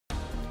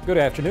Good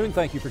afternoon.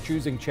 Thank you for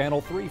choosing Channel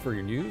 3 for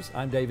your news.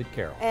 I'm David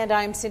Carroll. And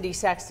I'm Cindy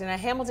Sexton. A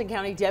Hamilton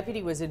County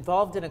deputy was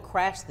involved in a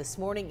crash this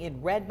morning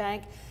in Red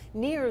Bank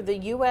near the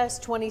US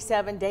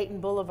 27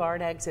 Dayton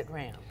Boulevard exit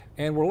ramp.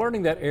 And we're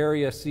learning that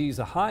area sees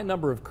a high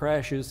number of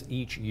crashes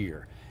each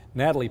year.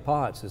 Natalie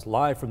Potts is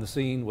live from the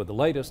scene with the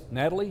latest.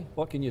 Natalie,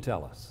 what can you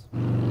tell us?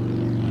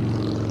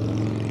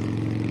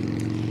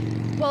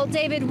 Well,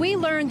 David, we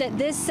learned that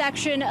this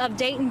section of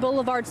Dayton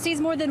Boulevard sees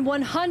more than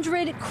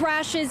 100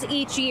 crashes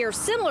each year,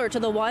 similar to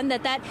the one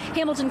that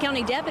Hamilton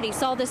County deputy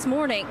saw this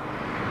morning.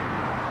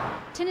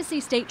 Tennessee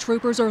state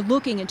troopers are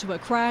looking into a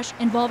crash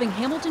involving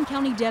Hamilton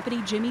County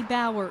Deputy Jimmy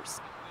Bowers.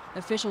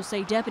 Officials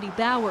say Deputy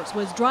Bowers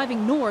was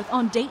driving north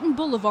on Dayton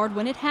Boulevard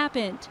when it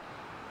happened.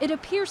 It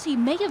appears he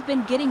may have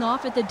been getting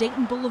off at the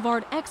Dayton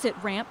Boulevard exit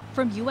ramp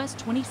from US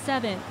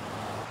 27,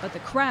 but the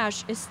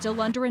crash is still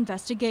under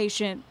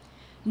investigation.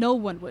 No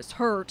one was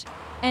hurt,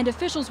 and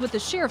officials with the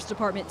Sheriff's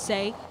Department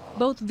say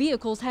both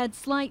vehicles had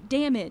slight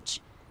damage.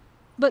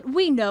 But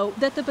we know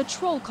that the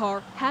patrol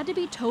car had to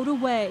be towed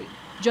away.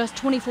 Just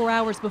 24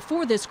 hours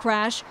before this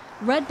crash,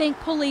 Red Bank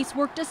police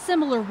worked a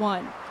similar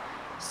one.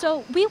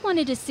 So we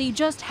wanted to see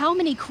just how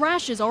many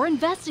crashes are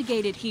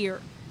investigated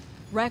here.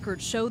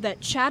 Records show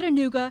that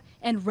Chattanooga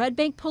and Red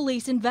Bank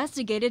police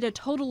investigated a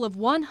total of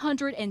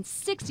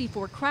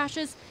 164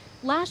 crashes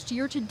last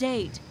year to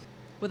date,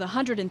 with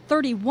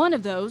 131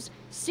 of those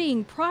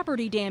seeing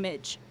property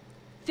damage.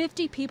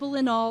 50 people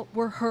in all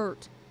were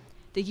hurt.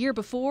 The year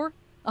before,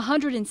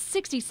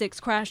 166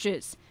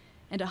 crashes,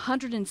 and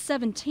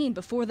 117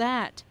 before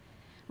that.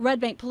 Red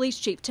Bank Police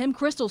Chief Tim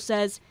Crystal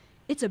says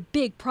it's a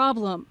big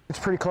problem. It's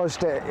pretty close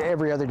to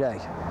every other day.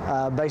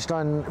 Based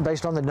on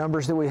the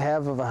numbers that we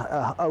have of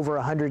over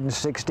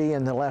 160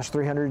 in the last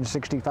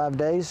 365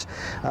 days,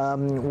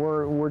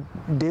 we're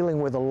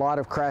dealing with a lot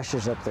of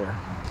crashes up there.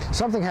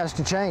 Something has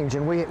to change,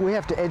 and we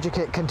have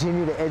to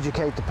continue to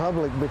educate the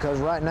public, because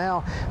right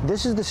now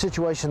this is the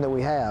situation that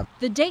we have.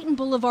 The Dayton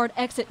Boulevard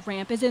exit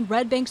ramp is in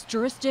Red Bank's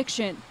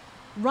jurisdiction,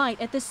 right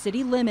at the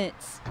city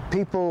limits.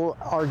 People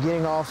are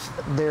getting off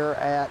there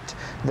at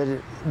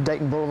the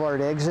Dayton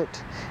Boulevard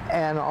exit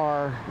and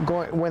are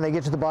going, when they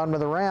get to the bottom of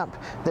the ramp,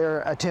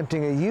 they're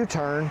attempting a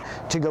U-turn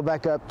to go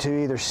back up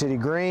to either City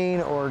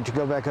Green or to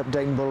go back up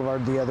Dayton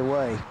Boulevard the other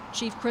way.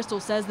 Chief Crystal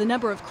says the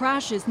number of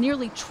crashes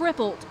nearly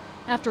tripled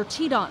after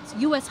TDOT's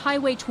US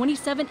Highway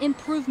 27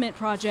 improvement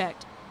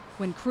project,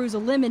 when crews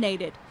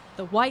eliminated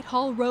the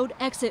Whitehall Road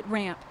exit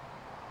ramp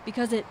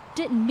because it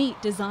didn't meet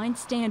design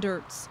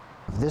standards.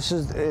 It's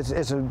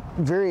a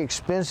very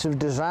expensive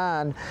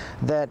design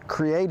that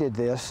created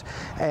this,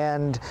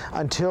 and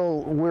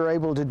until we're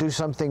able to do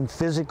something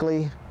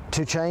physically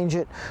to change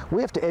it,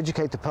 we have to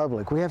educate the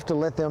public. We have to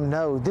let them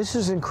know this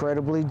is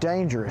incredibly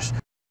dangerous.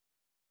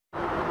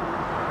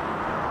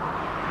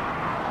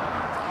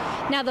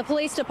 Now, the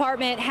police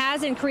department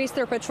has increased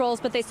their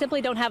patrols, but they simply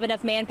don't have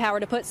enough manpower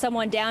to put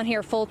someone down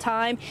here full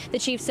time. The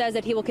chief says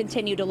that he will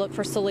continue to look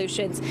for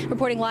solutions.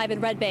 Reporting live in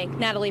Red Bank,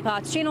 Natalie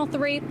Potts, Channel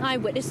 3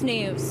 Eyewitness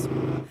News.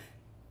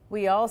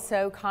 We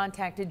also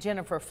contacted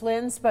Jennifer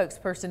Flynn,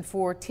 spokesperson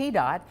for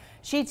TDOT.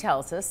 She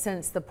tells us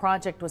since the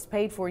project was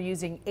paid for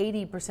using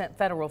 80%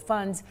 federal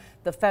funds,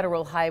 the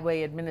Federal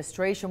Highway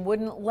Administration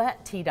wouldn't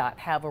let TDOT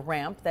have a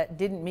ramp that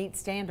didn't meet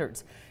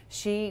standards.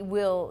 She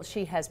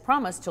has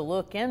promised to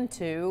look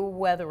into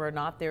whether or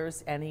not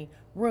there's any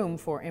room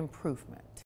for improvement.